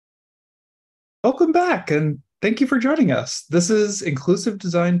Welcome back and thank you for joining us. This is Inclusive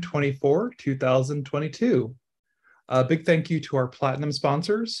Design 24, 2022. A big thank you to our platinum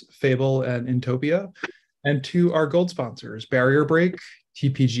sponsors, Fable and Intopia, and to our gold sponsors, Barrier Break,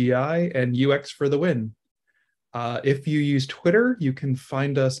 TPGI, and UX for the Win. If you use Twitter, you can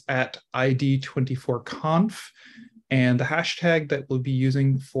find us at ID24Conf, and the hashtag that we'll be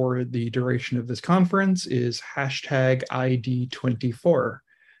using for the duration of this conference is hashtag ID24.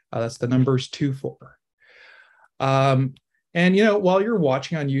 That's the numbers 24. Um, and while you're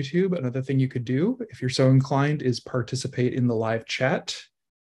watching on YouTube, another thing you could do, if you're so inclined, is participate in the live chat,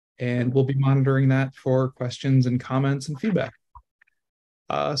 and we'll be monitoring that for questions and comments and feedback.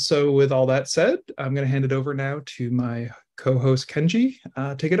 So with all that said, I'm going to hand it over now to my co-host Kenji.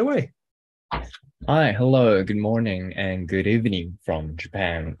 Take it away. Hi, hello, good morning and good evening from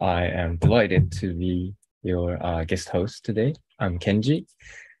Japan. I am delighted to be your guest host today. I'm Kenji.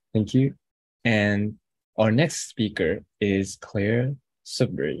 Thank you. And our next speaker is Clare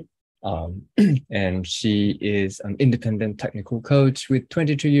Sudbery. And she is an independent technical coach with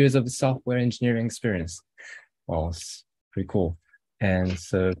 22 years of software engineering experience. Well, it's pretty cool. And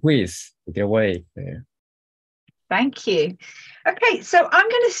so please take it away there. Thank you. Okay, so I'm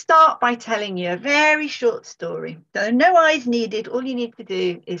going to start by telling you a very short story. So no eyes needed. All you need to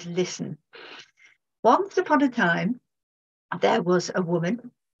do is listen. Once upon a time, there was a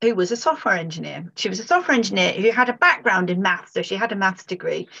woman who was a software engineer. She was a software engineer who had a background in maths, so she had a maths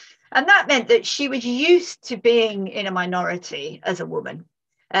degree. And that meant that she was used to being in a minority as a woman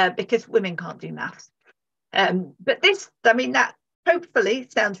because women can't do maths. But that hopefully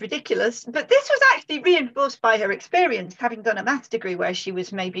sounds ridiculous, but this was actually reinforced by her experience, having done a maths degree where she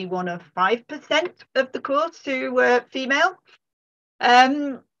was maybe one of 5% of the course who were female.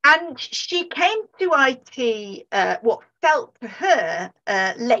 And she came to IT what felt to her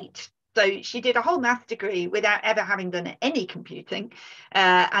late. So she did a whole maths degree without ever having done any computing,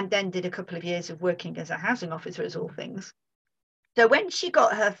 and then did a couple of years of working as a housing officer, as all things. So when she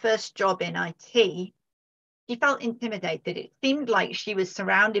got her first job in IT, she felt intimidated. It seemed like she was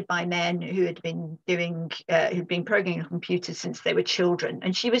surrounded by men who had been who'd been programming computers since they were children.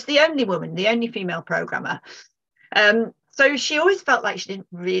 And she was the only woman, the only female programmer. So she always felt like she didn't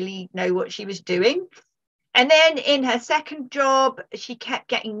really know what she was doing. And then in her second job, she kept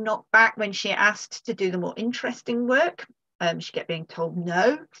getting knocked back when she asked to do the more interesting work. She kept being told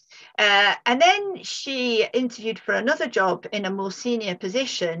no. And then she interviewed for another job in a more senior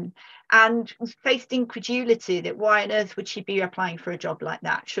position and faced incredulity that why on earth would she be applying for a job like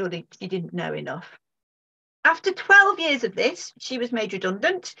that? Surely she didn't know enough. After 12 years of this, she was made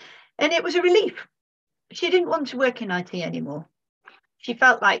redundant, and it was a relief. She didn't want to work in IT anymore. She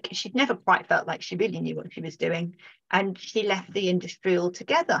felt like she'd never quite felt like she really knew what she was doing, and she left the industry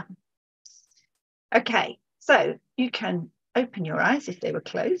altogether. Okay, so you can open your eyes if they were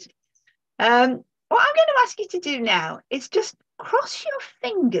closed. What I'm going to ask you to do now is just cross your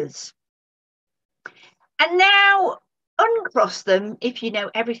fingers. And now uncross them if you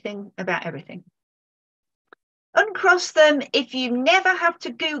know everything about everything. Uncross them if you never have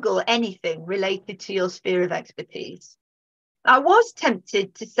to Google anything related to your sphere of expertise. I was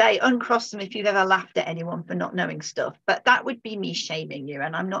tempted to say uncross them if you've ever laughed at anyone for not knowing stuff, but that would be me shaming you,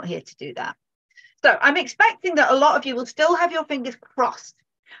 and I'm not here to do that. So I'm expecting that a lot of you will still have your fingers crossed.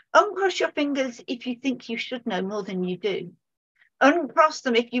 Uncross your fingers if you think you should know more than you do. Uncross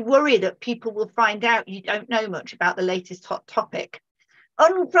them if you worry that people will find out you don't know much about the latest hot topic.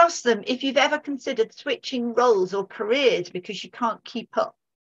 Uncross them if you've ever considered switching roles or careers because you can't keep up.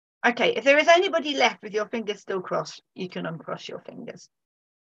 Okay, if there is anybody left with your fingers still crossed, you can uncross your fingers.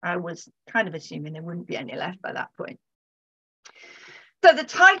 I was kind of assuming there wouldn't be any left by that point. So the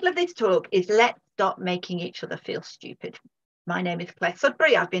title of this talk is Let's Stop Making Each Other Feel Stupid. My name is Clare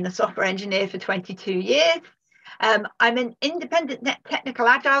Sudbery. I've been a software engineer for 22 years. I'm an independent technical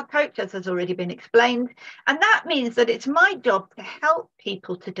agile coach, as has already been explained. And that means that it's my job to help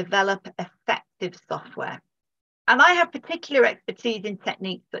people to develop effective software. And I have particular expertise in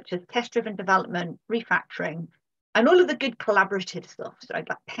techniques such as test-driven development, refactoring, and all of the good collaborative stuff, so like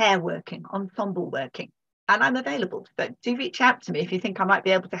pair working, ensemble working. And I'm available, so do reach out to me if you think I might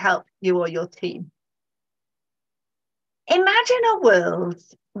be able to help you or your team. Imagine a world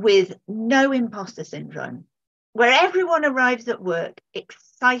with no imposter syndrome, where everyone arrives at work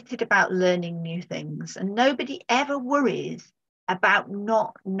excited about learning new things and nobody ever worries about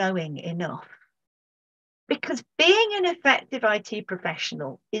not knowing enough. Because being an effective IT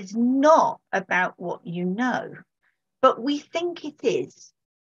professional is not about what you know, but we think it is.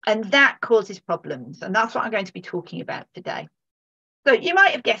 And that causes problems. And that's what I'm going to be talking about today. So you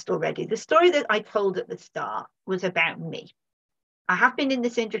might have guessed already, the story that I told at the start was about me. I have been in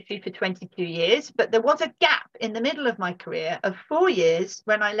this industry for 22 years, but there was a gap in the middle of my career of 4 years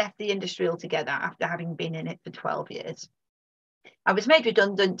when I left the industry altogether after having been in it for 12 years. I was made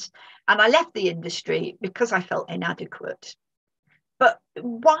redundant and I left the industry because I felt inadequate. But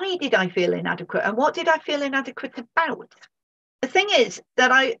why did I feel inadequate and what did I feel inadequate about? The thing is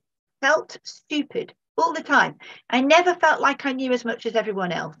that I felt stupid all the time. I never felt like I knew as much as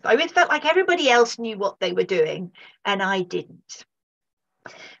everyone else. I always felt like everybody else knew what they were doing and I didn't.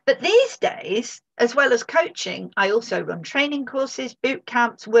 But these days, as well as coaching, I also run training courses, boot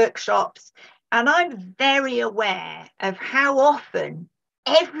camps, workshops, and I'm very aware of how often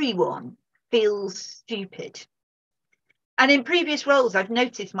everyone feels stupid. And in previous roles, I've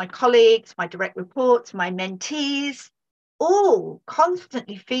noticed my colleagues, my direct reports, my mentees, all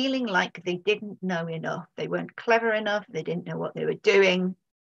constantly feeling like they didn't know enough. They weren't clever enough. They didn't know what they were doing.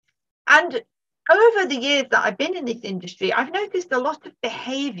 And over the years that I've been in this industry, I've noticed a lot of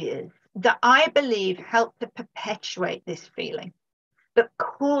behaviours that I believe help to perpetuate this feeling, that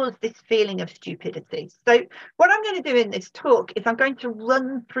cause this feeling of stupidity. So what I'm going to do in this talk is I'm going to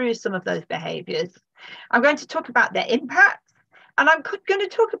run through some of those behaviours. I'm going to talk about their impact, and I'm going to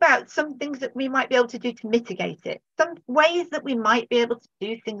talk about some things that we might be able to do to mitigate it, some ways that we might be able to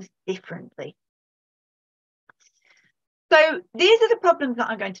do things differently. So these are the problems that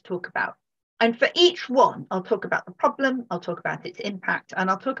I'm going to talk about. And for each one, I'll talk about the problem, I'll talk about its impact, and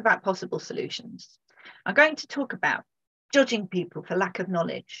I'll talk about possible solutions. I'm going to talk about judging people for lack of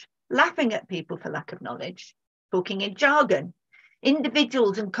knowledge, laughing at people for lack of knowledge, talking in jargon,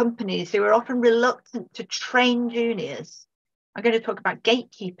 individuals and companies who are often reluctant to train juniors. I'm going to talk about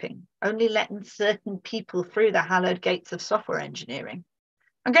gatekeeping, only letting certain people through the hallowed gates of software engineering.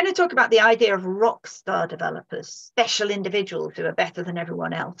 I'm going to talk about the idea of rock star developers, special individuals who are better than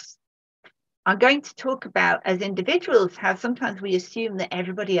everyone else. I'm going to talk about, as individuals, how sometimes we assume that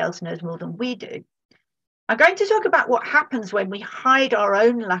everybody else knows more than we do. I'm going to talk about what happens when we hide our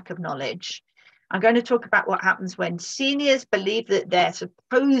own lack of knowledge. I'm going to talk about what happens when seniors believe that they're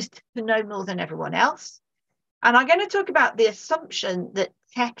supposed to know more than everyone else. And I'm going to talk about the assumption that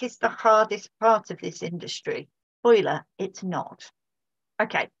tech is the hardest part of this industry. Spoiler, it's not.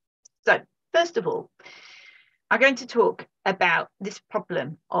 Okay, so first of all, I'm going to talk about this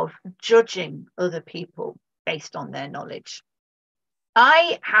problem of judging other people based on their knowledge.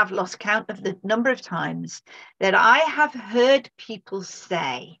 I have lost count of the number of times that I have heard people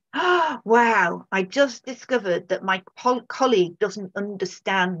say, oh, wow, I just discovered that my colleague doesn't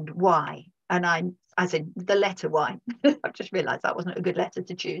understand why. And I'm, as in the letter Y. I've just realized that wasn't a good letter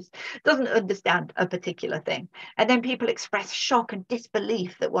to choose. Doesn't understand a particular thing. And then people express shock and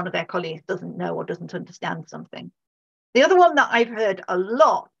disbelief that one of their colleagues doesn't know or doesn't understand something. The other one that I've heard a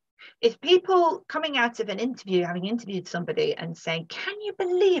lot is people coming out of an interview, having interviewed somebody and saying, can you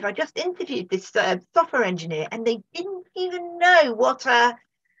believe I just interviewed this software engineer and they didn't even know what a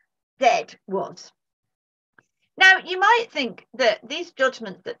Z was. Now, you might think that these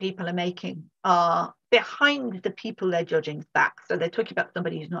judgments that people are making are behind the people they're judging's back. So they're talking about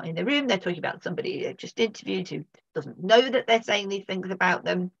somebody who's not in the room. They're talking about somebody they've just interviewed who doesn't know that they're saying these things about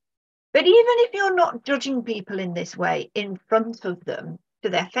them. But even if you're not judging people in this way in front of them to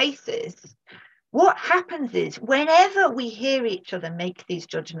their faces, what happens is whenever we hear each other make these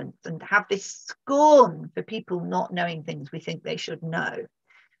judgments and have this scorn for people not knowing things we think they should know,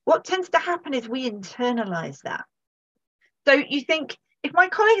 what tends to happen is we internalize that. So you think, if my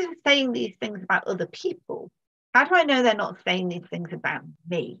colleagues are saying these things about other people, how do I know they're not saying these things about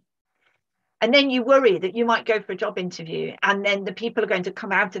me? And then you worry that you might go for a job interview and then the people are going to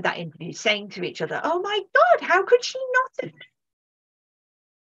come out of that interview saying to each other, oh my God, how could she not have?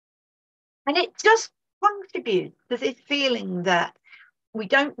 And it just contributes to this feeling that we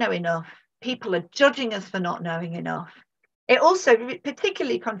don't know enough. People are judging us for not knowing enough. It also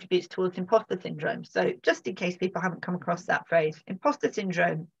particularly contributes towards imposter syndrome. So just in case people haven't come across that phrase, imposter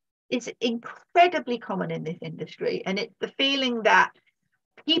syndrome is incredibly common in this industry. And it's the feeling that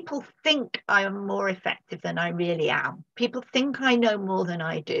people think I am more effective than I really am. People think I know more than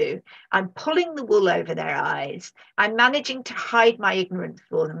I do. I'm pulling the wool over their eyes. I'm managing to hide my ignorance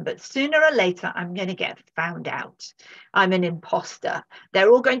for them, but sooner or later, I'm going to get found out. I'm an imposter. They're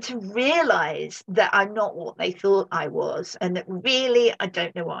all going to realize that I'm not what they thought I was, and that really, I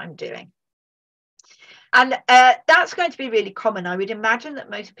don't know what I'm doing. And that's going to be really common. I would imagine that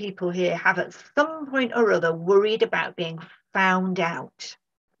most people here have at some point or other worried about being found out.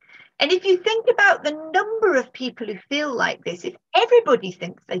 And if you think about the number of people who feel like this, if everybody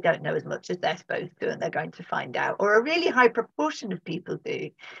thinks they don't know as much as they're supposed to and they're going to find out, or a really high proportion of people do,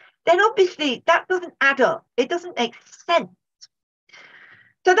 then obviously that doesn't add up. It doesn't make sense.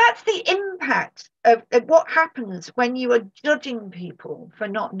 So that's the impact of what happens when you are judging people for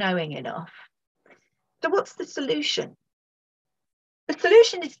not knowing enough. So what's the solution? The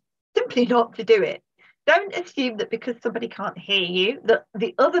solution is simply not to do it. Don't assume that because somebody can't hear you, that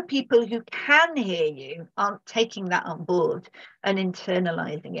the other people who can hear you aren't taking that on board and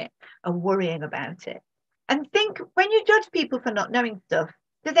internalizing it and worrying about it. And think, when you judge people for not knowing stuff,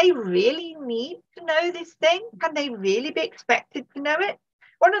 do they really need to know this thing? Can they really be expected to know it?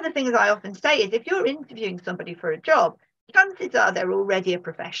 One of the things I often say is, if you're interviewing somebody for a job, chances are they're already a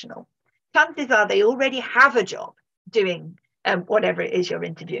professional. Chances are they already have a job doing whatever it is you're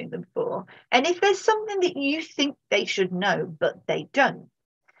interviewing them for. And if there's something that you think they should know, but they don't,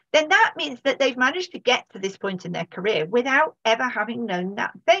 then that means that they've managed to get to this point in their career without ever having known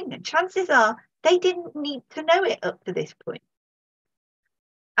that thing. And chances are they didn't need to know it up to this point.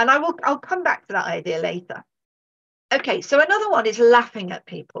 And I'll come back to that idea later. Okay, so another one is laughing at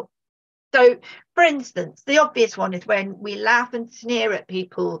people. So, for instance, the obvious one is when we laugh and sneer at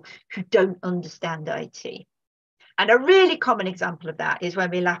people who don't understand IT. And a really common example of that is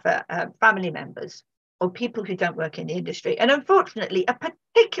when we laugh at family members or people who don't work in the industry. And unfortunately, a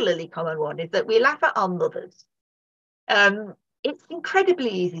particularly common one is that we laugh at our mothers. It's incredibly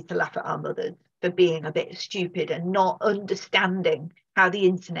easy to laugh at our mothers for being a bit stupid and not understanding how the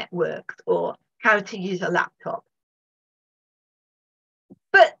internet works or how to use a laptop.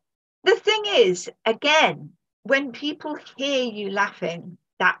 But the thing is, again, when people hear you laughing,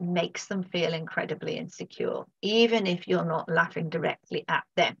 that makes them feel incredibly insecure, even if you're not laughing directly at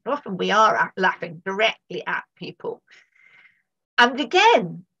them. Often we are laughing directly at people. And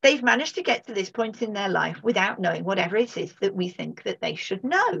again, they've managed to get to this point in their life without knowing whatever it is that we think that they should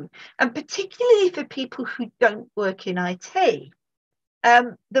know. And particularly for people who don't work in IT,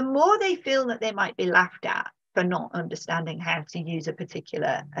 the more they feel that they might be laughed at for not understanding how to use a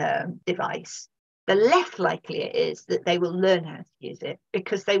particular device, the less likely it is that they will learn how to use it,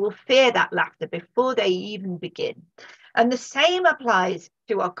 because they will fear that laughter before they even begin. And the same applies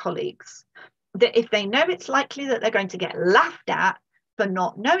to our colleagues, that if they know it's likely that they're going to get laughed at for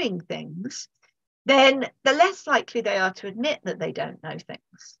not knowing things, then the less likely they are to admit that they don't know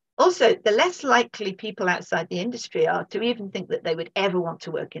things. Also, the less likely people outside the industry are to even think that they would ever want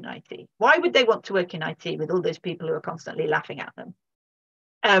to work in IT. Why would they want to work in IT with all those people who are constantly laughing at them?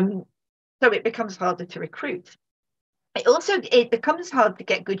 So it becomes harder to recruit. It becomes hard to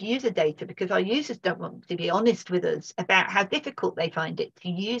get good user data, because our users don't want to be honest with us about how difficult they find it to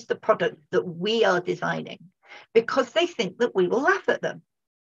use the product that we are designing, because they think that we will laugh at them.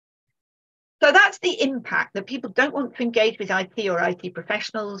 So that's the impact, that people don't want to engage with IT or IT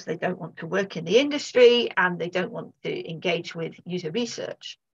professionals, they don't want to work in the industry, and they don't want to engage with user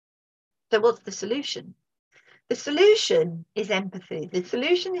research. So what's the solution? The solution is empathy. The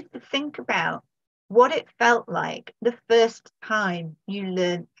solution is to think about what it felt like the first time you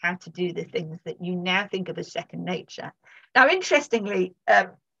learned how to do the things that you now think of as second nature. Now, interestingly,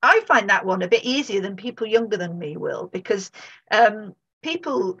 I find that one a bit easier than people younger than me will, because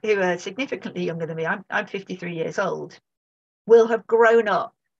people who are significantly younger than me, I'm 53 years old, will have grown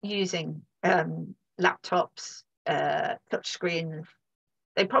up using laptops, touch screens.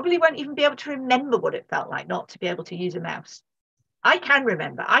 They probably won't even be able to remember what it felt like not to be able to use a mouse. I can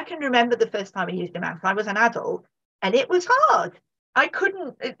remember the first time I used a mouse. I was an adult and it was hard. I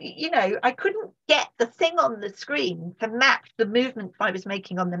couldn't get the thing on the screen to match the movements I was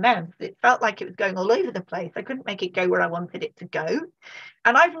making on the mouse. It felt like it was going all over the place. I couldn't make it go where I wanted it to go.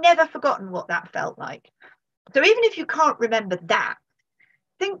 And I've never forgotten what that felt like. So even if you can't remember that,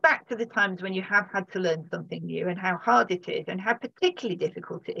 think back to the times when you have had to learn something new and how hard it is, and how particularly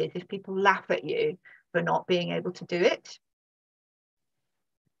difficult it is if people laugh at you for not being able to do it.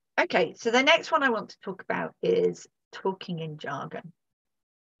 Okay, so the next one I want to talk about is talking in jargon.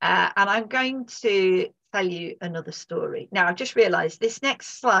 And I'm going to tell you another story. Now, I've just realized this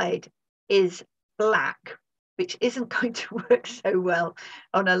next slide is black, which isn't going to work so well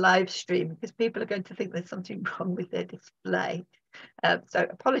on a live stream, because people are going to think there's something wrong with their display. So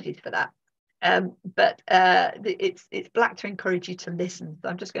apologies for that. But it's black to encourage you to listen. So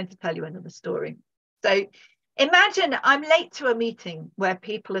I'm just going to tell you another story. So imagine I'm late to a meeting where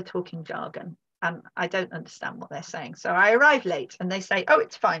people are talking jargon and I don't understand what they're saying. So I arrive late and they say, oh,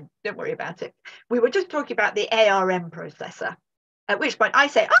 it's fine, don't worry about it. We were just talking about the ARM processor. At which point I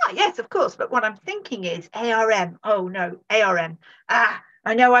say, yes, of course. But what I'm thinking is ARM. Oh, no, ARM.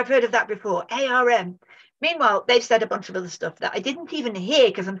 I know, I've heard of that before, ARM. Meanwhile, they've said a bunch of other stuff that I didn't even hear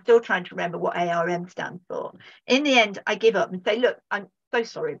because I'm still trying to remember what ARM stands for. In the end, I give up and say, look, I'm so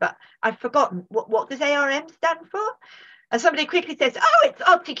sorry, but I've forgotten. What does ARM stand for? And somebody quickly says, oh, it's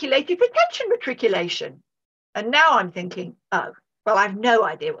articulated retention matriculation. And now I'm thinking, oh, well, I've no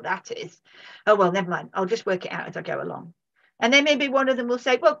idea what that is. Oh, well, never mind. I'll just work it out as I go along. And then maybe one of them will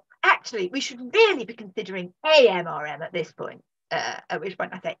say, well, actually, we should really be considering AMRM at this point. At which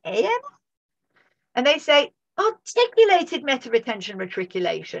point I say, AM? And they say, articulated meta-retention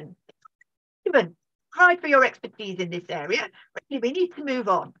matriculation. Even cry for your expertise in this area. Really, we need to move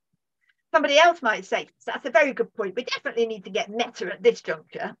on. Somebody else might say, that's a very good point. We definitely need to get meta at this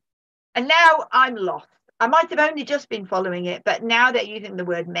juncture. And now I'm lost. I might have only just been following it, but now they're using the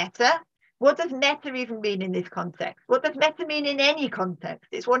word meta. What does meta even mean in this context? What does meta mean in any context?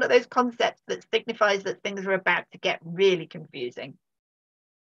 It's one of those concepts that signifies that things are about to get really confusing.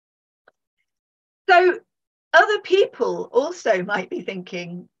 So other people also might be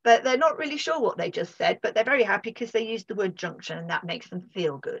thinking that they're not really sure what they just said, but they're very happy because they used the word junction and that makes them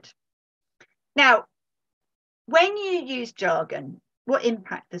feel good. Now, when you use jargon, what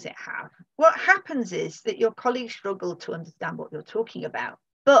impact does it have? What happens is that your colleagues struggle to understand what you're talking about,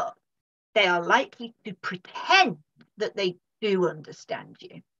 but they are likely to pretend that they do understand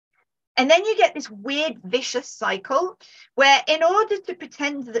you. And then you get this weird vicious cycle where in order to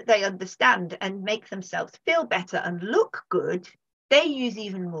pretend that they understand and make themselves feel better and look good, they use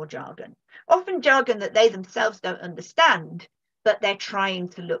even more jargon, often jargon that they themselves don't understand, but they're trying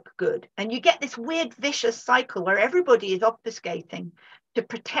to look good. And you get this weird vicious cycle where everybody is obfuscating to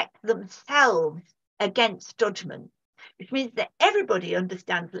protect themselves against judgment, which means that everybody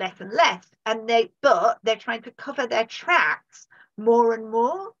understands less and less, but they're trying to cover their tracks more and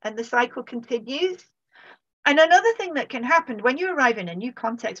more, and the cycle continues. And another thing that can happen when you arrive in a new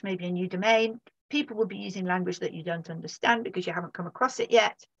context, maybe a new domain, people will be using language that you don't understand because you haven't come across it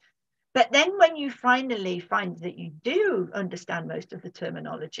yet. But then when you finally find that you do understand most of the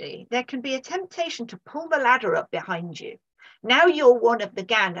terminology, there can be a temptation to pull the ladder up behind you. Now you're one of the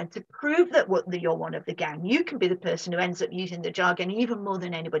gang, and to prove that you're one of the gang, you can be the person who ends up using the jargon even more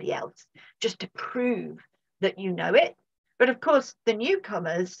than anybody else, just to prove that you know it. But of course, the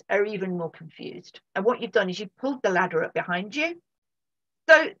newcomers are even more confused. And what you've done is you've pulled the ladder up behind you.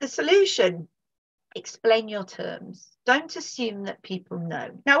 So the solution, explain your terms. Don't assume that people know.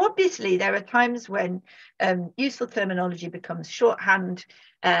 Now, obviously, there are times when useful terminology becomes shorthand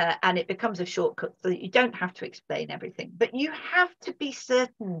and it becomes a shortcut so that you don't have to explain everything. But you have to be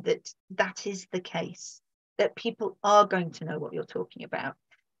certain that that is the case, that people are going to know what you're talking about.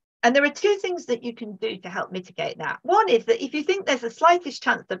 And there are two things that you can do to help mitigate that. One is that if you think there's the slightest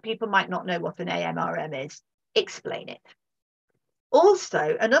chance that people might not know what an AMRM is, explain it.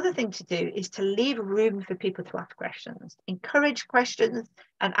 Also, another thing to do is to leave room for people to ask questions. Encourage questions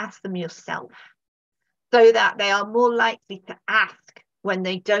and ask them yourself so that they are more likely to ask when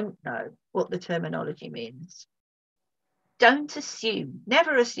they don't know what the terminology means. Don't assume,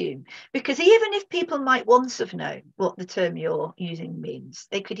 never assume, because even if people might once have known what the term you're using means,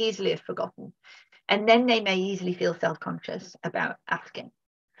 they could easily have forgotten. And then they may easily feel self-conscious about asking.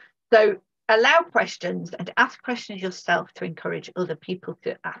 So allow questions and ask questions yourself to encourage other people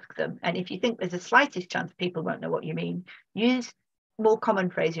to ask them. And if you think there's the slightest chance people won't know what you mean, use more common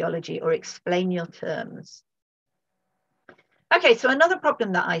phraseology or explain your terms. Okay, so another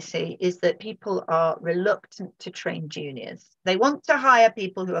problem that I see is that people are reluctant to train juniors. They want to hire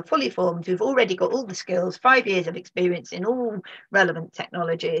people who are fully formed, who've already got all the skills, 5 years of experience in all relevant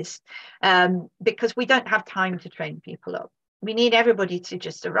technologies, because we don't have time to train people up. We need everybody to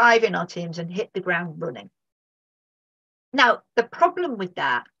just arrive in our teams and hit the ground running. Now, the problem with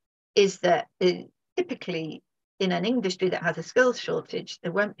that is that typically in an industry that has a skills shortage,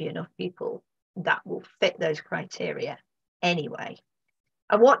 there won't be enough people that will fit those criteria anyway.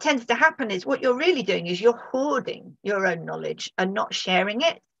 And what tends to happen is what you're really doing is you're hoarding your own knowledge and not sharing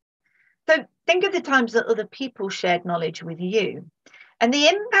it. So think of the times that other people shared knowledge with you. And the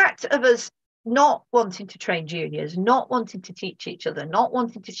impact of us not wanting to train juniors, not wanting to teach each other, not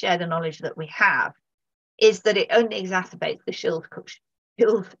wanting to share the knowledge that we have, is that it only exacerbates the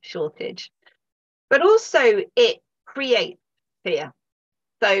skills shortage. But also it creates fear.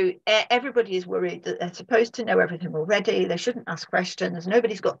 So everybody is worried that they're supposed to know everything already. They shouldn't ask questions.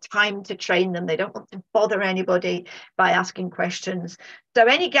 Nobody's got time to train them. They don't want to bother anybody by asking questions. So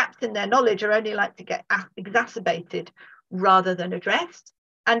any gaps in their knowledge are only like to get exacerbated rather than addressed.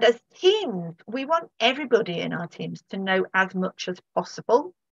 And as teams, we want everybody in our teams to know as much as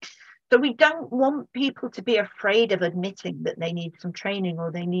possible. So we don't want people to be afraid of admitting that they need some training or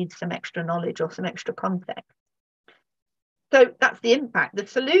they need some extra knowledge or some extra context. So that's the impact. The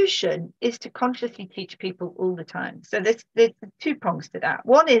solution is to consciously teach people all the time. So there's 2 prongs to that.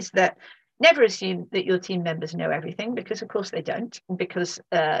 One is that never assume that your team members know everything, because of course they don't, because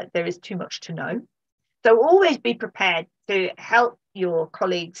there is too much to know. So always be prepared to help your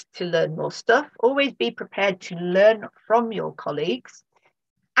colleagues to learn more stuff. Always be prepared to learn from your colleagues,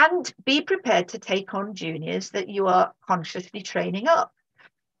 and be prepared to take on juniors that you are consciously training up.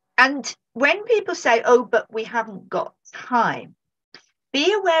 And when people say, oh, but we haven't got time,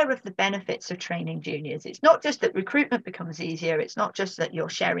 be aware of the benefits of training juniors. It's not just that recruitment becomes easier. It's not just that you're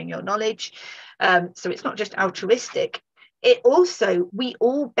sharing your knowledge. So it's not just altruistic. It also, we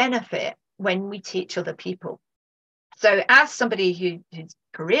all benefit when we teach other people. So as somebody whose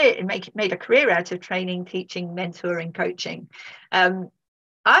career made a career out of training, teaching, mentoring, coaching,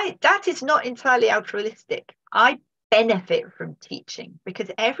 that is not entirely altruistic. I benefit from teaching, because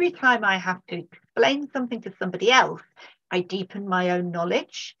every time I have to explain something to somebody else, I deepen my own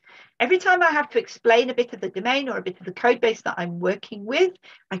knowledge. Every time I have to explain a bit of the domain or a bit of the code base that I'm working with,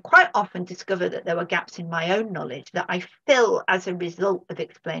 I quite often discover that there were gaps in my own knowledge that I fill as a result of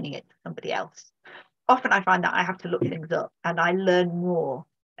explaining it to somebody else. Often I find that I have to look things up and I learn more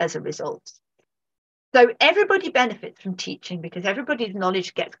as a result. So everybody benefits from teaching, because everybody's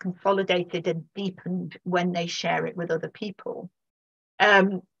knowledge gets consolidated and deepened when they share it with other people.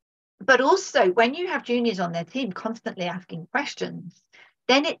 But also, when you have juniors on their team constantly asking questions,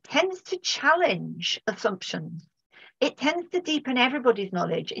 then it tends to challenge assumptions. It tends to deepen everybody's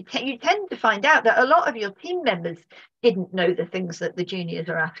knowledge. You tend to find out that a lot of your team members didn't know the things that the juniors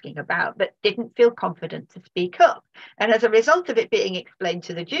are asking about, but didn't feel confident to speak up. And as a result of it being explained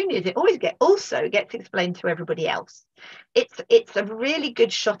to the juniors, it also gets explained to everybody else. It's a really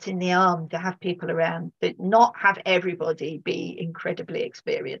good shot in the arm to have people around, but not have everybody be incredibly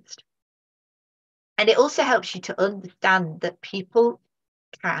experienced. And it also helps you to understand that people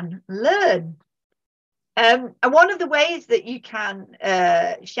can learn. And one of the ways that you can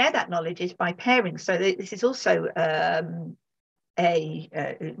share that knowledge is by pairing. So this is also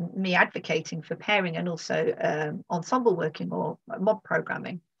me advocating for pairing, and also ensemble working or mob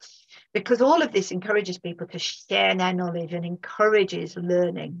programming, because all of this encourages people to share their knowledge and encourages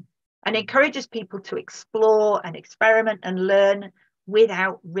learning, and encourages people to explore and experiment and learn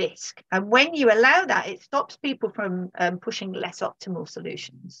without risk. And when you allow that, it stops people from pushing less optimal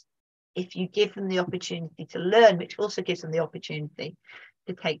solutions. If you give them the opportunity to learn, which also gives them the opportunity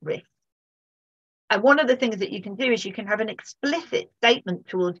to take risks. And one of the things that you can do is you can have an explicit statement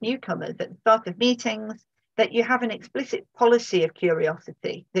towards newcomers at the start of meetings, that you have an explicit policy of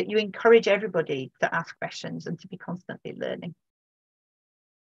curiosity, that you encourage everybody to ask questions and to be constantly learning.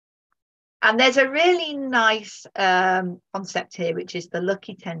 And there's a really nice concept here, which is the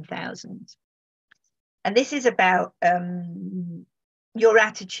lucky 10,000. And this is about your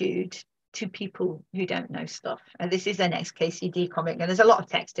attitude to people who don't know stuff. And this is an XKCD comic, and there's a lot of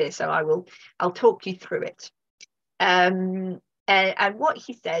text here, so I'll talk you through it. And what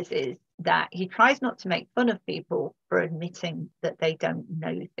he says is that he tries not to make fun of people for admitting that they don't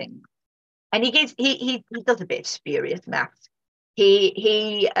know things. And he does a bit of spurious maths.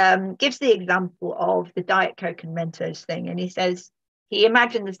 He gives the example of the Diet Coke and Mentos thing, and he says he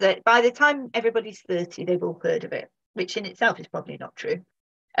imagines that by the time everybody's 30, they've all heard of it, which in itself is probably not true.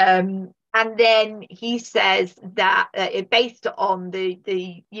 And then he says that based on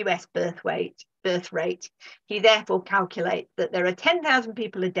the US birth rate, he therefore calculates that there are 10,000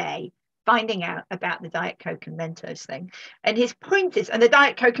 people a day finding out about the Diet Coke and Mentos thing. And his point is, and the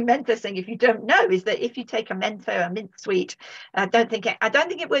Diet Coke and Mentos thing, if you don't know, is that if you take a mint sweet, I don't think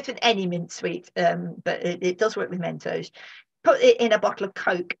it works with any mint sweet, but it does work with Mentos. Put it in a bottle of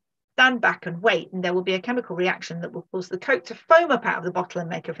Coke, stand back and wait, and there will be a chemical reaction that will cause the Coke to foam up out of the bottle and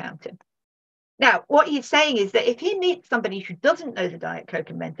make a fountain. Now, what he's saying is that if he meets somebody who doesn't know the Diet Coke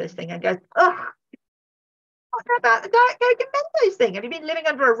and Mentos thing and goes, oh, what about the Diet Coke and Mentos thing? Have you been living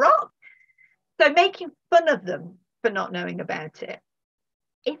under a rock? So making fun of them for not knowing about it.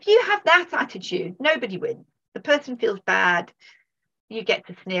 If you have that attitude, nobody wins. The person feels bad. You get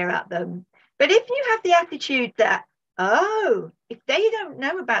to sneer at them. But if you have the attitude that, oh, if they don't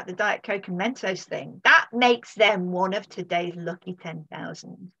know about the Diet Coke and Mentos thing, that makes them one of today's lucky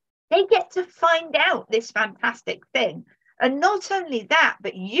 10,000. They get to find out this fantastic thing. And not only that,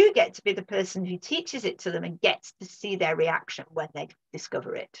 but you get to be the person who teaches it to them and gets to see their reaction when they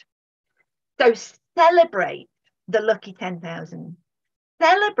discover it. So celebrate the lucky 10,000.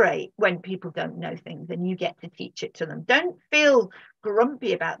 Celebrate when people don't know things and you get to teach it to them. Don't feel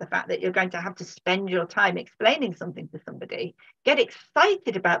grumpy about the fact that you're going to have to spend your time explaining something to somebody. Get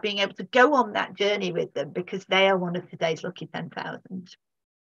excited about being able to go on that journey with them, because they are one of today's lucky 10,000.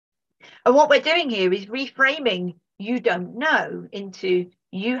 And what we're doing here is reframing you don't know into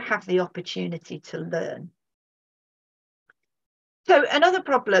you have the opportunity to learn. So another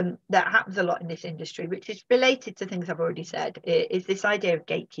problem that happens a lot in this industry, which is related to things I've already said, is this idea of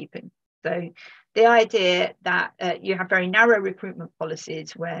gatekeeping. So the idea that you have very narrow recruitment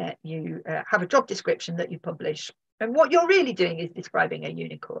policies where you have a job description that you publish. And what you're really doing is describing a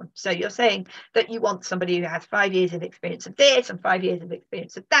unicorn. So you're saying that you want somebody who has 5 years of experience of this and 5 years of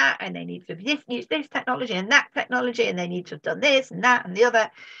experience of that, and they need to use this technology and that technology, and they need to have done this and that and the other.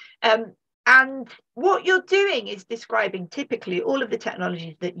 And what you're doing is describing typically all of the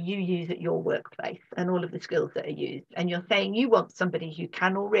technologies that you use at your workplace and all of the skills that are used. And you're saying you want somebody who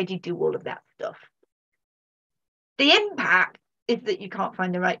can already do all of that stuff. The impact is that you can't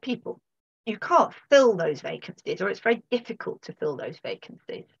find the right people. You can't fill those vacancies, or it's very difficult to fill those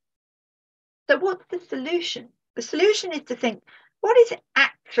vacancies. So what's the solution? The solution is to think, what is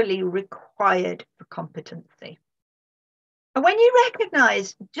actually required for competency? And when you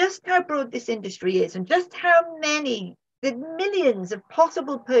recognize just how broad this industry is and just how many, the millions of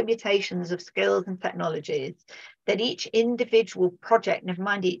possible permutations of skills and technologies that each individual project, never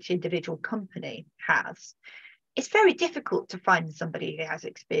mind each individual company, has, it's very difficult to find somebody who has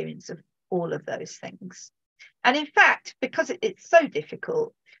experience of all of those things. And in fact, because it's so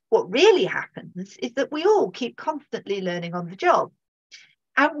difficult, what really happens is that we all keep constantly learning on the job.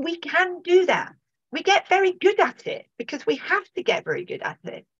 And we can do that. We get very good at it because we have to get very good at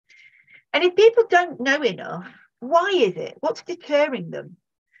it. And if people don't know enough, why is it? What's deterring them?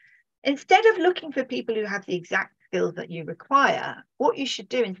 Instead of looking for people who have the exact skills that you require, what you should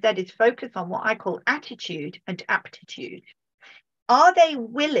do instead is focus on what I call attitude and aptitude. Are they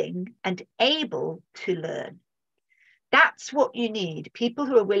willing and able to learn? That's what you need, people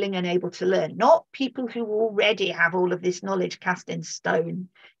who are willing and able to learn, not people who already have all of this knowledge cast in stone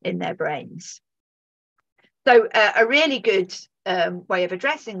in their brains. So a really good way of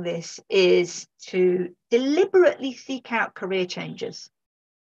addressing this is to deliberately seek out career changes,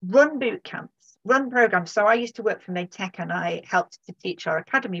 run boot camps, run programs. So I used to work for MedTech and I helped to teach our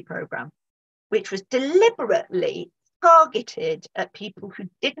academy program, which was deliberately targeted at people who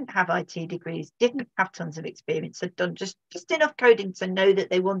didn't have IT degrees, didn't have tons of experience, had done just enough coding to know that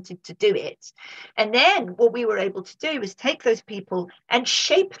they wanted to do it. And then what we were able to do was take those people and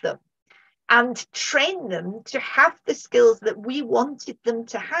shape them and train them to have the skills that we wanted them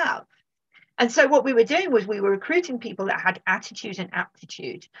to have. And so what we were doing was we were recruiting people that had attitude and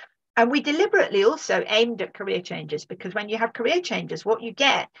aptitude. And we deliberately also aimed at career changes, because when you have career changes, what you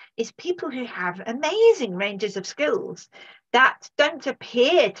get is people who have amazing ranges of skills that don't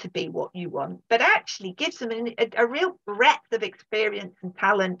appear to be what you want, but actually gives them a real breadth of experience and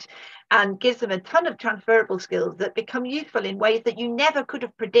talent, and gives them a ton of transferable skills that become useful in ways that you never could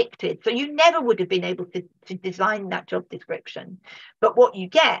have predicted. So you never would have been able to design that job description. But what you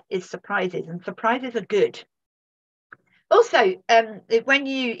get is surprises, and surprises are good. Also,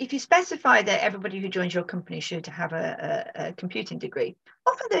 if you specify that everybody who joins your company should have a computing degree,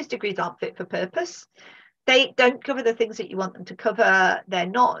 often those degrees aren't fit for purpose. They don't cover the things that you want them to cover. They're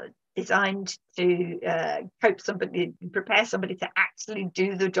not designed to prepare somebody to actually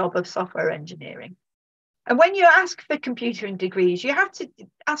do the job of software engineering. And when you ask for computing degrees, you have to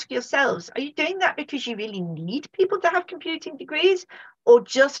ask yourselves, are you doing that because you really need people to have computing degrees, or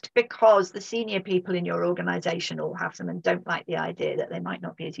just because the senior people in your organization all have them and don't like the idea that they might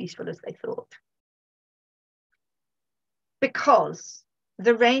not be as useful as they thought? Because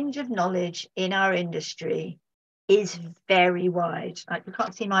the range of knowledge in our industry is very wide. Like, you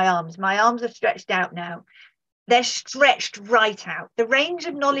can't see my arms. My arms are stretched out now. They're stretched right out. The range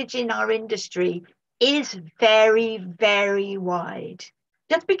of knowledge in our industry is very, very wide.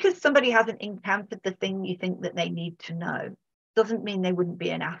 Just because somebody hasn't encountered the thing you think that they need to know doesn't mean they wouldn't be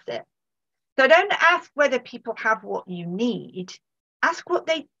an asset. So don't ask whether people have what you need. Ask what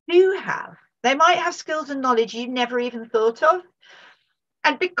they do have. They might have skills and knowledge you never even thought of.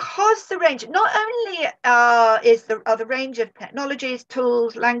 And because the range, not only are the range of technologies,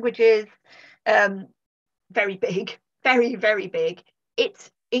 tools, languages, very big, very, very big, it's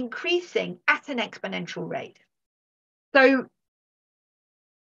increasing at an exponential rate. So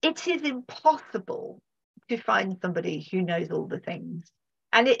it is impossible to find somebody who knows all the things.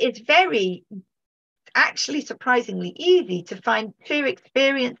 And it is actually surprisingly easy to find two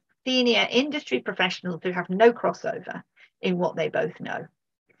experienced senior industry professionals who have no crossover. in what they both know.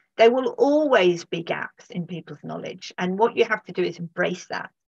 There will always be gaps in people's knowledge, and what you have to do is embrace that.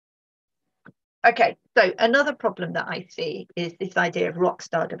 Okay, so another problem that I see is this idea of rock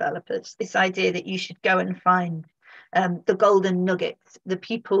star developers, this idea that you should go and find the golden nuggets, the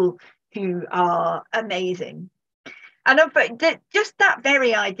people who are amazing. And just that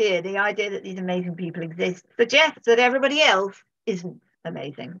very idea, the idea that these amazing people exist, suggests that everybody else isn't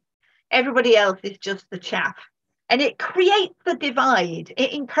amazing. Everybody else is just the chaff. And it creates a divide.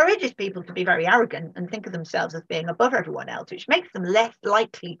 It encourages people to be very arrogant and think of themselves as being above everyone else, which makes them less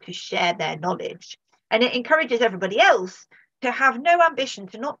likely to share their knowledge. And it encourages everybody else to have no ambition,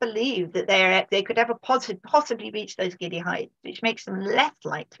 to not believe that they could ever possibly reach those giddy heights, which makes them less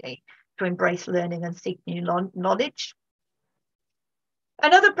likely to embrace learning and seek new knowledge.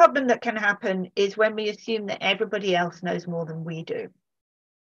 Another problem that can happen is when we assume that everybody else knows more than we do.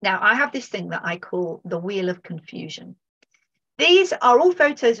 Now, I have this thing that I call the wheel of confusion. These are all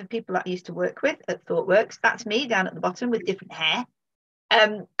photos of people that I used to work with at ThoughtWorks. That's me down at the bottom with different hair.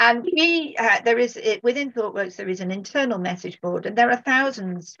 And within ThoughtWorks, there is an internal message board, and there are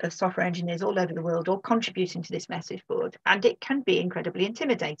thousands of software engineers all over the world all contributing to this message board. And it can be incredibly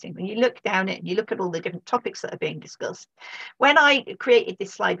intimidating when you look down it and you look at all the different topics that are being discussed. When I created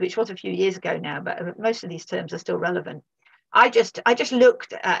this slide, which was a few years ago now, but most of these terms are still relevant, I just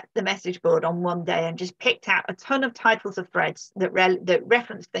looked at the message board on one day and just picked out a ton of titles of threads that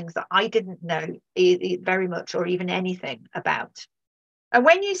reference things that I didn't know very much or even anything about. And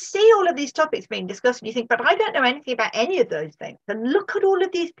when you see all of these topics being discussed and you think, but I don't know anything about any of those things, and look at all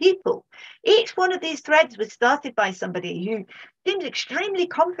of these people. Each one of these threads was started by somebody who seems extremely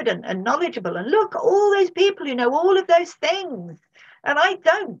confident and knowledgeable. And look, all those people who know all of those things, and I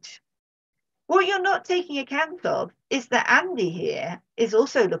don't. What you're not taking account of is that Andy here is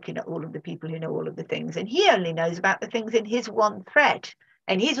also looking at all of the people who know all of the things, and he only knows about the things in his one thread,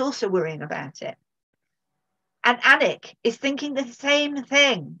 and he's also worrying about it. And Anik is thinking the same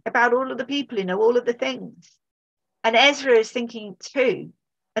thing about all of the people who know all of the things. And Ezra is thinking too,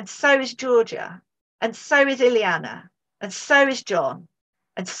 and so is Georgia, and so is Ileana, and so is John,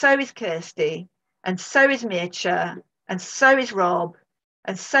 and so is Kirsty, and so is Mircea, and so is Rob,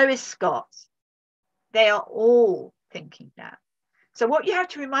 and so is Scott. They are all thinking that. So what you have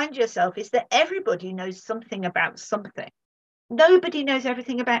to remind yourself is that everybody knows something about something. Nobody knows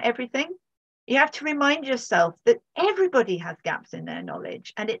everything about everything. You have to remind yourself that everybody has gaps in their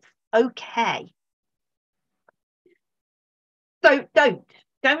knowledge, and it's okay. So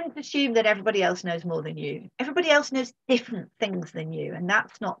don't assume that everybody else knows more than you. Everybody else knows different things than you, and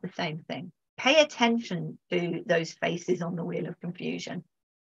that's not the same thing. Pay attention to those faces on the wheel of confusion.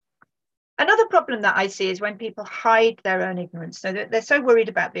 Another problem that I see is when people hide their own ignorance, so that they're so worried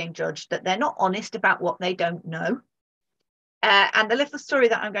about being judged that they're not honest about what they don't know. And the little story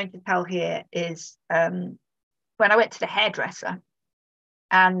that I'm going to tell here is when I went to the hairdresser,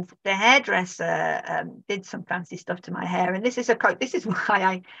 and the hairdresser did some fancy stuff to my hair. And this is why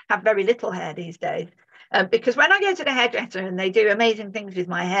I have very little hair these days. Because when I go to the hairdresser and they do amazing things with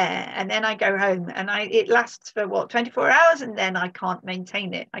my hair, and then I go home and it lasts for 24 hours, and then I can't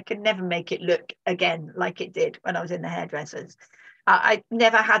maintain it. I can never make it look again like it did when I was in the hairdressers. I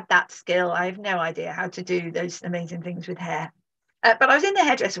never had that skill. I have no idea how to do those amazing things with hair. But I was in the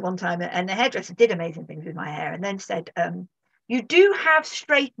hairdresser one time, and the hairdresser did amazing things with my hair, and then said, you do have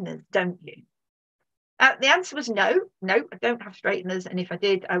straighteners, don't you? The answer was no, I don't have straighteners. And if I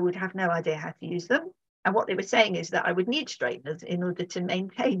did, I would have no idea how to use them. And what they were saying is that I would need straighteners in order to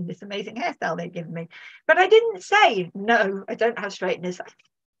maintain this amazing hairstyle they'd given me. But I didn't say, no, I don't have straighteners,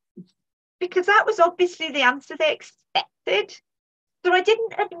 because that was obviously the answer they expected. So I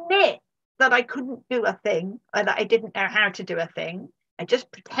didn't admit that I couldn't do a thing or that I didn't know how to do a thing. I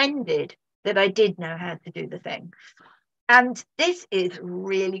just pretended that I did know how to do the thing. And this is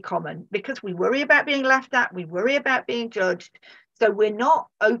really common because we worry about being laughed at, we worry about being judged. So we're not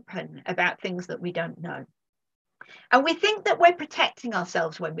open about things that we don't know. And we think that we're protecting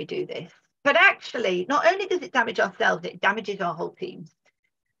ourselves when we do this. But actually, not only does it damage ourselves, it damages our whole teams.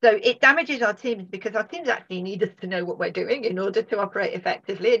 So it damages our teams because our teams actually need us to know what we're doing in order to operate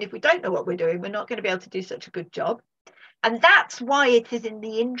effectively. And if we don't know what we're doing, we're not going to be able to do such a good job. And that's why it is in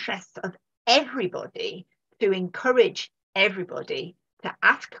the interest of everybody to encourage everybody to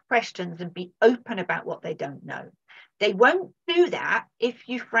ask questions and be open about what they don't know. They won't do that if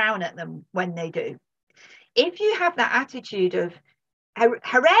you frown at them when they do. If you have that attitude of,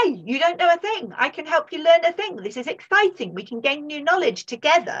 hooray, you don't know a thing, I can help you learn a thing, this is exciting, we can gain new knowledge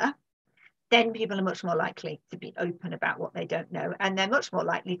together, then people are much more likely to be open about what they don't know, and they're much more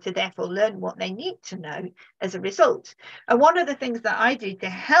likely to therefore learn what they need to know as a result. And one of the things that I do to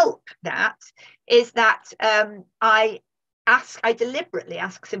help that is that I deliberately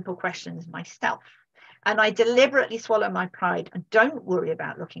ask simple questions myself, and I deliberately swallow my pride and don't worry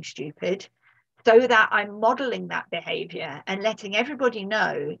about looking stupid, so that I'm modeling that behavior and letting everybody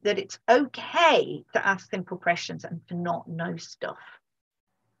know that it's okay to ask simple questions and to not know stuff.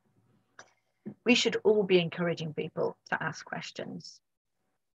 We should all be encouraging people to ask questions.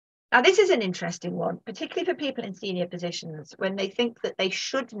 Now, this is an interesting one, particularly for people in senior positions when they think that they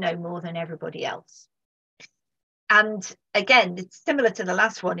should know more than everybody else. And again, it's similar to the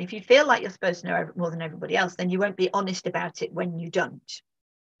last one. If you feel like you're supposed to know more than everybody else, then you won't be honest about it when you don't.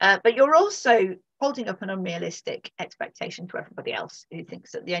 But you're also holding up an unrealistic expectation to everybody else who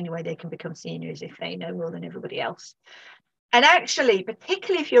thinks that the only way they can become senior is if they know more than everybody else. And actually,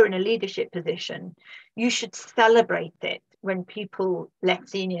 particularly if you're in a leadership position, you should celebrate it when people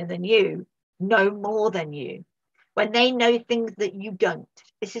less senior than you know more than you, when they know things that you don't.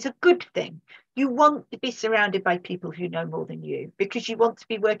 This is a good thing. You want to be surrounded by people who know more than you, because you want to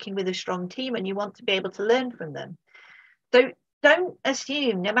be working with a strong team and you want to be able to learn from them. So don't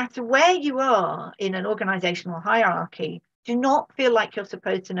assume, no matter where you are in an organizational hierarchy, do not feel like you're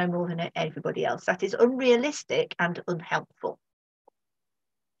supposed to know more than everybody else. That is unrealistic and unhelpful.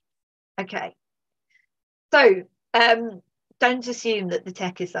 Okay. So don't assume that the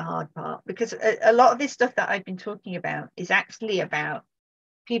tech is the hard part, because a lot of this stuff that I've been talking about is actually about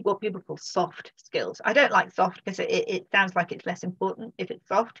what people call soft skills. I don't like soft because it sounds like it's less important if it's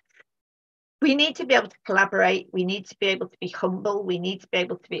soft. We need to be able to collaborate. We need to be able to be humble. We need to be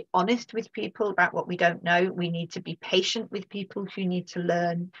able to be honest with people about what we don't know. We need to be patient with people who need to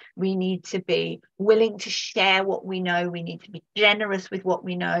learn. We need to be willing to share what we know. We need to be generous with what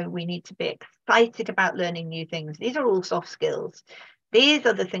we know. We need to be excited about learning new things. These are all soft skills. These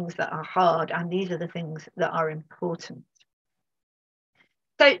are the things that are hard, and these are the things that are important.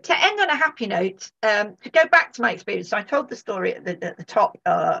 So to end on a happy note, to go back to my experience, so I told the story at the top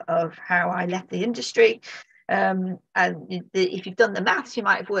of how I left the industry. And if you've done the maths, you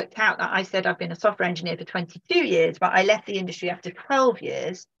might have worked out that I said I've been a software engineer for 22 years, but I left the industry after 12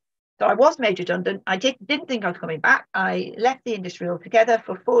 years. So I was made redundant. I didn't think I was coming back. I left the industry altogether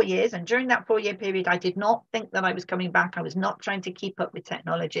for 4 years. And during that 4-year period, I did not think that I was coming back. I was not trying to keep up with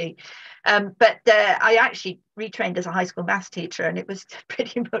technology. But I actually retrained as a high school maths teacher, and it was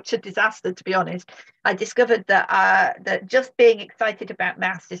pretty much a disaster, to be honest. I discovered that just being excited about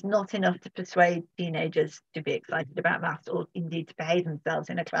maths is not enough to persuade teenagers to be excited about maths, or indeed to behave themselves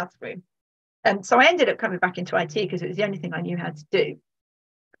in a classroom. So I ended up coming back into IT because it was the only thing I knew how to do.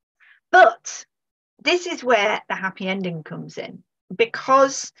 But this is where the happy ending comes in.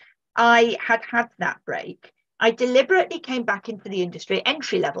 Because I had that break, I deliberately came back into the industry,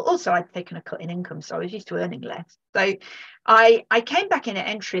 entry level. Also, I'd taken a cut in income, so I was used to earning less. So I came back in at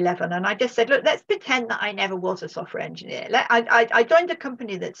entry level, and I just said, look, let's pretend that I never was a software engineer. I joined a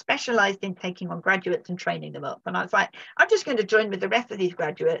company that specialized in taking on graduates and training them up. And I was like, I'm just going to join with the rest of these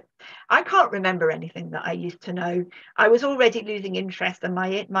graduates. I can't remember anything that I used to know. I was already losing interest, and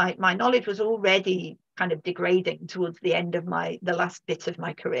my knowledge was already kind of degrading towards the end of the last bit of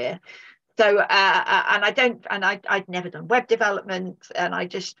my career. So I'd never done web development, and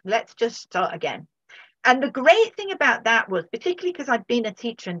let's just start again. And the great thing about that was, particularly because I'd been a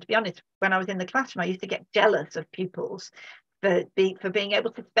teacher, and to be honest, when I was in the classroom, I used to get jealous of pupils for being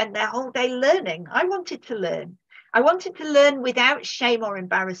able to spend their whole day learning. I wanted to learn. I wanted to learn without shame or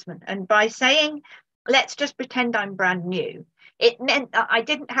embarrassment. And by saying, let's just pretend I'm brand new, it meant that I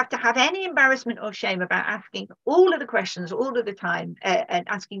didn't have to have any embarrassment or shame about asking all of the questions all of the time, and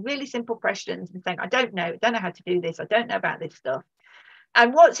asking really simple questions and saying, I don't know how to do this. I don't know about this stuff.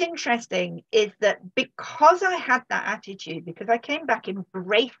 And what's interesting is that because I had that attitude, because I came back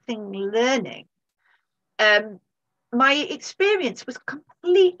embracing learning, my experience was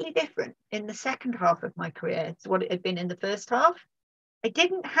completely different in the second half of my career to what it had been in the first half. I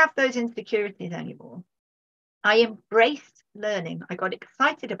didn't have those insecurities anymore. I embraced learning. I got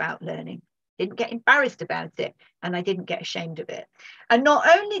excited about learning, didn't get embarrassed about it, and I didn't get ashamed of it. And not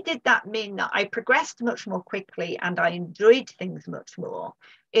only did that mean that I progressed much more quickly and I enjoyed things much more,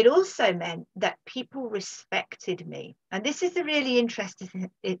 it also meant that people respected me. And this is a really interesting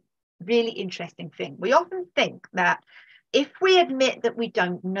thing. We often think that if we admit that we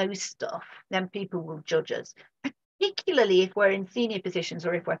don't know stuff, then people will judge us. Particularly if we're in senior positions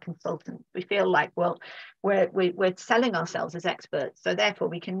or if we're consultants, we feel like, well, we're selling ourselves as experts, so therefore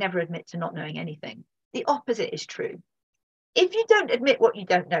we can never admit to not knowing anything. The opposite is true. If you don't admit what you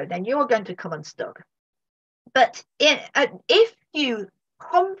don't know, then you're going to come unstuck. But if you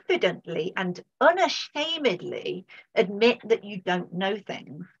confidently and unashamedly admit that you don't know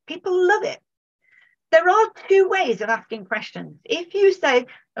things, people love it. There are two ways of asking questions. If you say,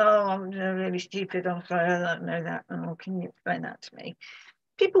 oh, I'm really stupid, I'm sorry, I don't know that. Oh, can you explain that to me?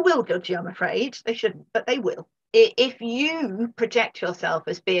 People will judge you, I'm afraid. They shouldn't, but they will. If you project yourself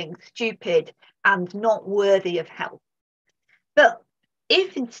as being stupid and not worthy of help. But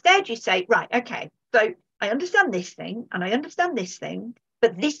if instead you say, right, okay, so I understand this thing and I understand this thing,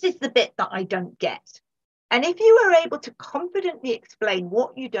 but this is the bit that I don't get. And if you are able to confidently explain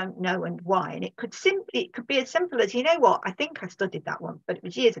what you don't know and why, and it could be as simple as, you know what, I think I studied that one, but it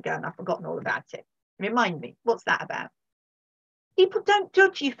was years ago and I've forgotten all about it. Remind me, what's that about? People don't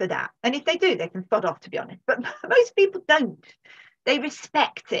judge you for that. And if they do, they can sod off, to be honest. But most people don't. They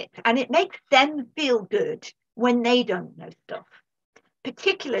respect it. And it makes them feel good when they don't know stuff.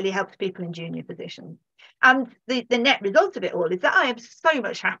 Particularly helps people in junior positions. And the net result of it all is that I am so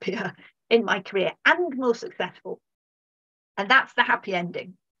much happier in my career and more successful. And that's the happy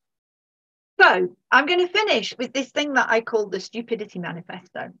ending. So I'm going to finish with this thing that I call the Stupidity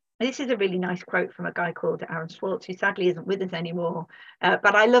Manifesto. This is a really nice quote from a guy called Aaron Swartz, who sadly isn't with us anymore.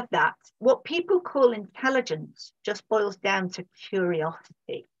 But I love that. What people call intelligence just boils down to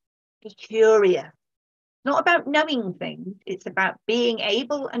curiosity. Be curious. Not about knowing things. It's about being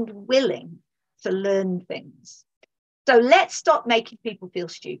able and willing to learn things. So let's stop making people feel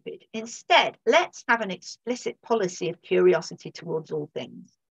stupid. Instead, let's have an explicit policy of curiosity towards all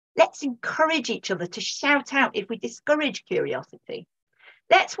things. Let's encourage each other to shout out if we discourage curiosity.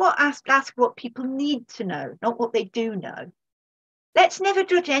 Let's ask what people need to know, not what they do know. Let's never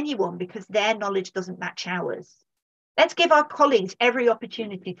judge anyone because their knowledge doesn't match ours. Let's give our colleagues every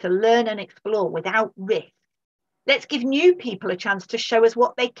opportunity to learn and explore without risk. Let's give new people a chance to show us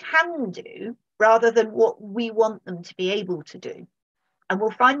what they can do rather than what we want them to be able to do. And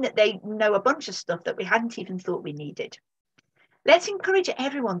we'll find that they know a bunch of stuff that we hadn't even thought we needed. Let's encourage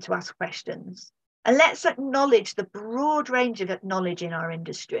everyone to ask questions. And let's acknowledge the broad range of knowledge in our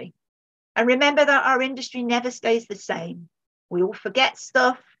industry. And remember that our industry never stays the same. We all forget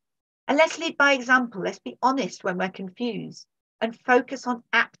stuff. And let's lead by example. Let's be honest when we're confused and focus on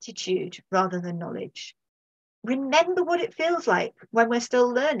aptitude rather than knowledge. Remember what it feels like when we're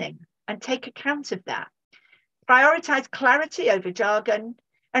still learning and take account of that. Prioritize clarity over jargon.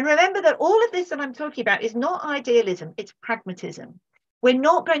 And remember that all of this that I'm talking about is not idealism, it's pragmatism. We're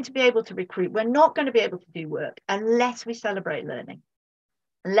not going to be able to recruit. We're not going to be able to do work unless we celebrate learning.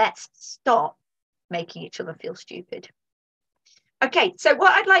 Let's stop making each other feel stupid. Okay, so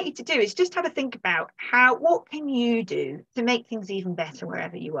what I'd like you to do is just have a think about what can you do to make things even better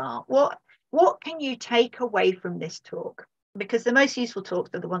wherever you are? What can you take away from this talk? Because the most useful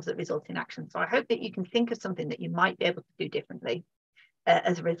talks are the ones that result in action. So I hope that you can think of something that you might be able to do differently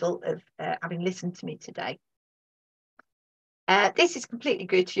as a result of having listened to me today. This is completely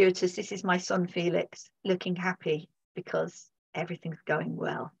gratuitous. This is my son, Felix, looking happy because everything's going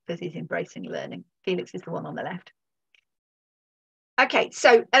well, because he's embracing learning. Felix is the one on the left. Okay,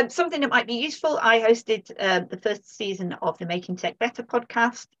 so something that might be useful. I hosted the first season of the Making Tech Better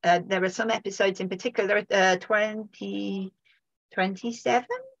podcast. There are some episodes in particular. There are 27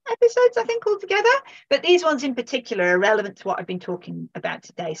 episodes, I think, altogether. But these ones in particular are relevant to what I've been talking about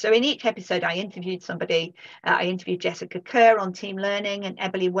today. So in each episode, I interviewed somebody. I interviewed Jessica Kerr on team learning and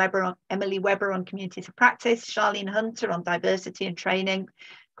Emily Webber on communities of practice, Charlene Hunter on diversity and training,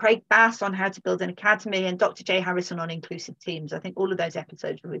 Craig Bass on how to build an academy, and Dr. Jay Harrison on inclusive teams. I think all of those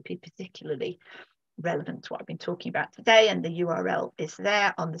episodes will be particularly relevant to what I've been talking about today, and the URL is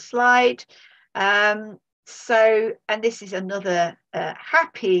there on the slide. And this is another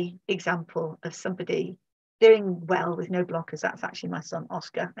happy example of somebody doing well with no blockers. That's actually my son,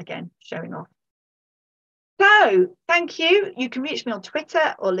 Oscar, again, showing off. So thank you. You can reach me on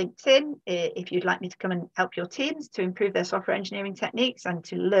Twitter or LinkedIn if you'd like me to come and help your teams to improve their software engineering techniques and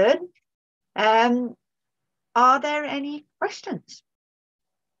to learn. Are there any questions?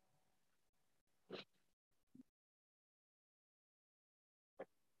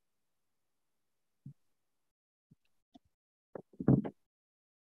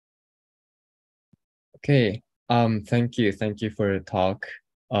 Okay. Thank you for the talk.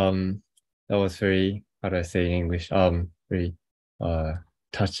 That was very, how do I say in English? Very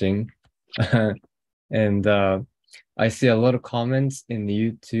touching. And I see a lot of comments in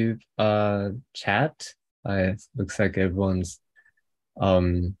the YouTube chat. Looks like everyone's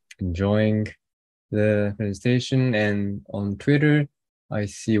enjoying the presentation. And on Twitter, I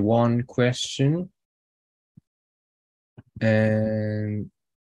see one question. And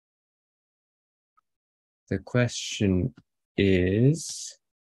the question is,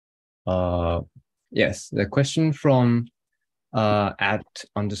 yes, the question from @_Grunet.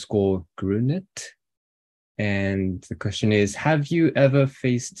 And the question is, have you ever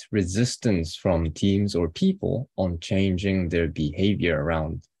faced resistance from teams or people on changing their behavior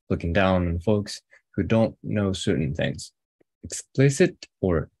around looking down on folks who don't know certain things, explicit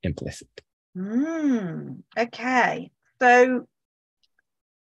or implicit? Okay, so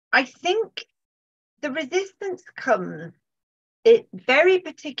I think the resistance comes very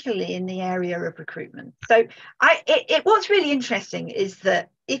particularly in the area of recruitment. So what's really interesting is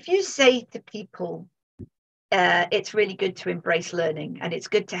that if you say to people, it's really good to embrace learning and it's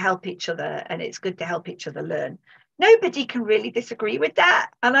good to help each other and it's good to help each other learn, nobody can really disagree with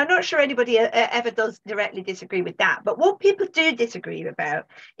that. And I'm not sure anybody ever does directly disagree with that. But what people do disagree about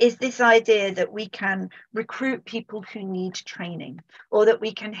is this idea that we can recruit people who need training or that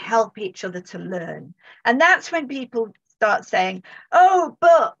we can help each other to learn. And that's when people start saying, oh,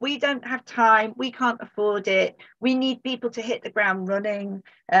 but we don't have time, we can't afford it, we need people to hit the ground running,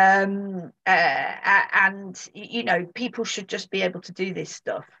 and you know, people should just be able to do this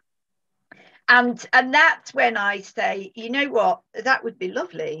stuff. And that's when I say, you know what, that would be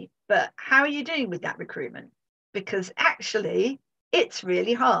lovely, but how are you doing with that recruitment? Because actually it's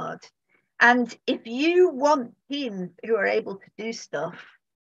really hard. And if you want teams who are able to do stuff,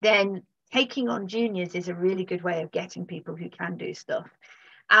 then taking on juniors is a really good way of getting people who can do stuff.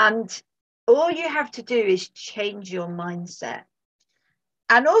 And all you have to do is change your mindset.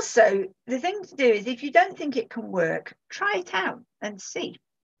 And also the thing to do is, if you don't think it can work, try it out and see.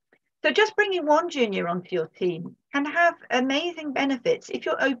 So just bringing one junior onto your team can have amazing benefits if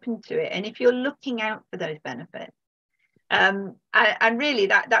you're open to it and if you're looking out for those benefits. And really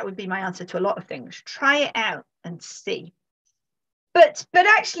that would be my answer to a lot of things. Try it out and see. But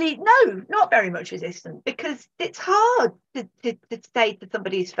actually, no, not very much resistance, because it's hard to say to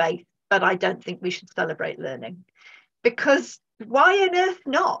somebody's face, but I don't think we should celebrate learning, because why on earth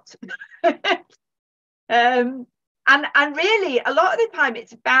not? And really, a lot of the time,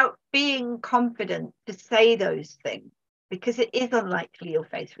 it's about being confident to say those things, because it is unlikely you'll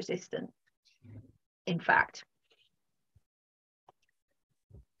face resistance, in fact.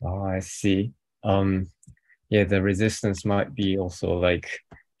 Oh, I see. Yeah, the resistance might be also like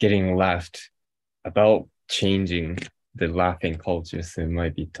getting laughed about changing the laughing culture, so it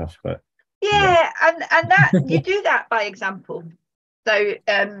might be tough, but yeah. And that you do that by example. So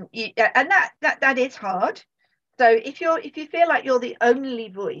and that is hard. So if you feel like you're the only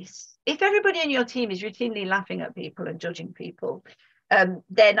voice, if everybody in your team is routinely laughing at people and judging people,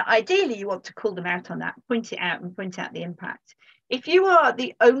 then ideally you want to call them out on that, point it out and point out the impact. If you are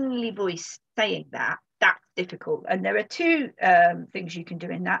the only voice saying that, that's difficult. And there are two things you can do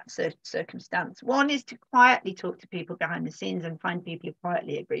in that circumstance. One is to quietly talk to people behind the scenes and find people who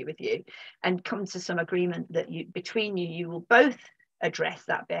quietly agree with you and come to some agreement that between you will both address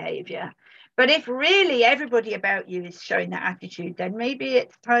that behavior. But if really everybody about you is showing that attitude, then maybe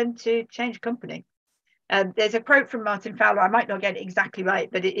it's time to change company. There's a quote from Martin Fowler, I might not get it exactly right,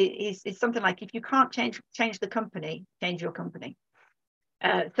 but it's something like, if you can't change the company, change your company.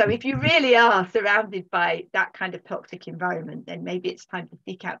 So if you really are surrounded by that kind of toxic environment, then maybe it's time to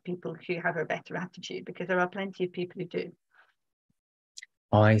seek out people who have a better attitude, because there are plenty of people who do.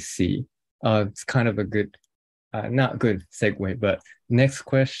 I see. It's kind of a good, not good segue, but next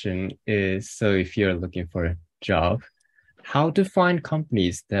question is, so if you're looking for a job, how to find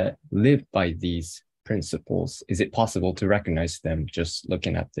companies that live by these principles? Is it possible to recognize them just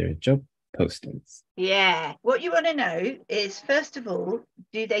looking at their job postings? Yeah, what you want to know is, first of all,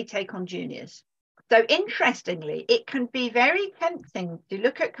 do they take on juniors? So interestingly, it can be very tempting to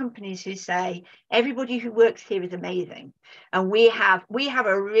look at companies who say everybody who works here is amazing, and we have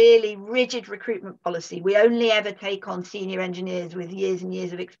a really rigid recruitment policy. We only ever take on senior engineers with years and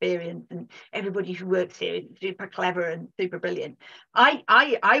years of experience, and everybody who works here is super clever and super brilliant. I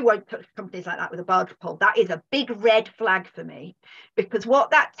won't touch companies like that with a barge pole. That is a big red flag for me, because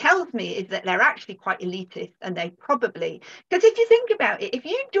what that tells me is that they're actually quite elitist, and they probably, because if you think about it, if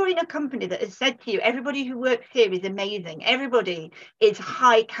you join a company that has said to you, everybody who works here is amazing, everybody is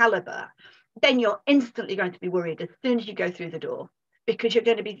high caliber, then you're instantly going to be worried as soon as you go through the door, because you're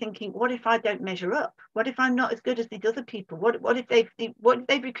going to be thinking, what if I don't measure up? What if I'm not as good as these other people? What if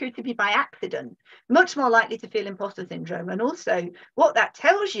they've recruited me by accident? Much more likely to feel imposter syndrome. And also, what that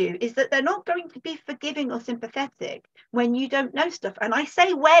tells you is that they're not going to be forgiving or sympathetic when you don't know stuff. And I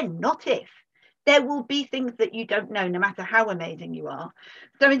say when, not if. there will be things that you don't know, no matter how amazing you are.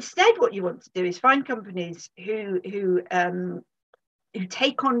 So instead, what you want to do is find companies who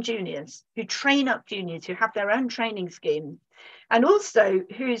take on juniors, who train up juniors, who have their own training schemes, and also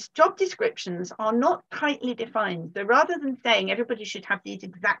whose job descriptions are not tightly defined. So rather than saying everybody should have these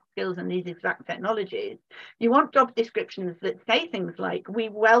exact skills and these exact technologies, you want job descriptions that say things like, we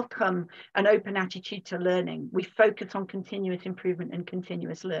welcome an open attitude to learning. We focus on continuous improvement and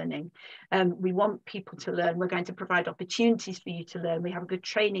continuous learning. We want people to learn. We're going to provide opportunities for you to learn. We have a good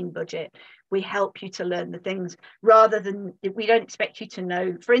training budget. We help you to learn the things, rather than, we don't expect you to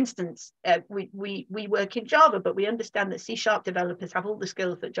know. For instance, we work in Java, but we understand that C# developers have all the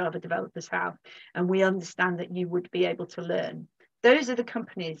skills that Java developers have, and we understand that you would be able to learn. Those are the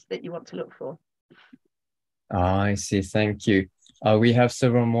companies that you want to look for. I see, thank you. We have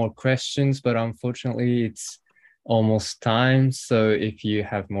several more questions, but unfortunately it's almost time. So if you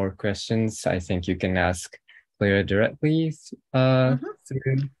have more questions, I think you can ask Claire directly through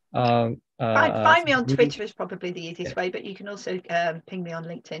find me on Twitter is probably the easiest way, but you can also ping me on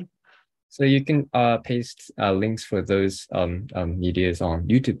LinkedIn. So you can paste links for those medias on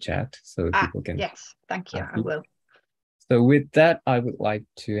YouTube chat, so people can. Yes, thank you. I will. So with that, I would like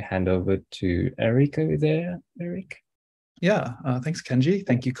to hand over to Eric over there. Eric. Yeah, thanks, Kenji.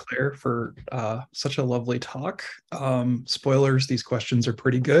 Thank you, Claire, for such a lovely talk. Spoilers, these questions are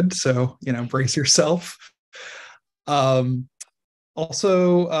pretty good, so brace yourself.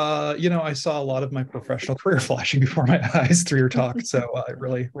 Also, I saw a lot of my professional career flashing before my eyes through your talk, so it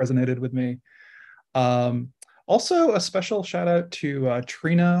really resonated with me. Also, a special shout out to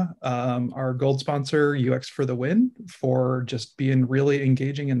Trina, our gold sponsor, UX for the Win, for just being really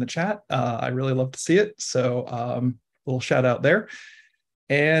engaging in the chat. I really love to see it, so little shout out there.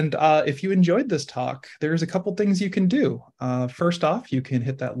 And if you enjoyed this talk, there's a couple things you can do. First off, you can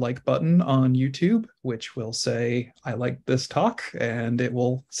hit that like button on YouTube, which will say, I like this talk, and it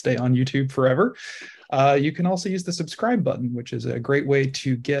will stay on YouTube forever. You can also use the subscribe button, which is a great way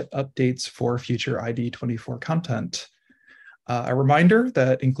to get updates for future ID24 content. A reminder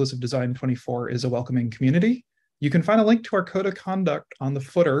that Inclusive Design 24 is a welcoming community. You can find a link to our code of conduct on the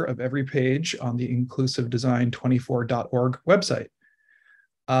footer of every page on the inclusivedesign24.org website.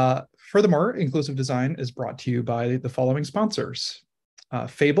 Furthermore, Inclusive Design is brought to you by the following sponsors: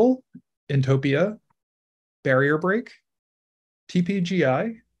 Fable, Intopia, Barrier Break,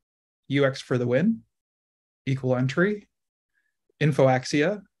 TPGI, UX for the Win, Equal Entry,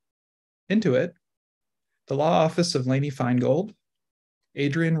 InfoAxia, Intuit, the Law Office of Laney Feingold,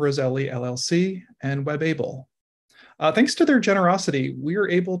 Adrian Roselli LLC, and WebAble. Thanks to their generosity, we are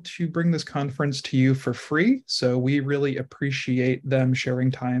able to bring this conference to you for free, so we really appreciate them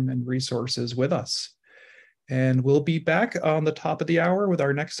sharing time and resources with us. And we'll be back on the top of the hour with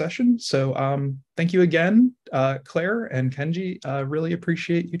our next session. So thank you again, Claire and Kenji. Really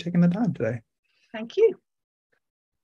appreciate you taking the time today. Thank you.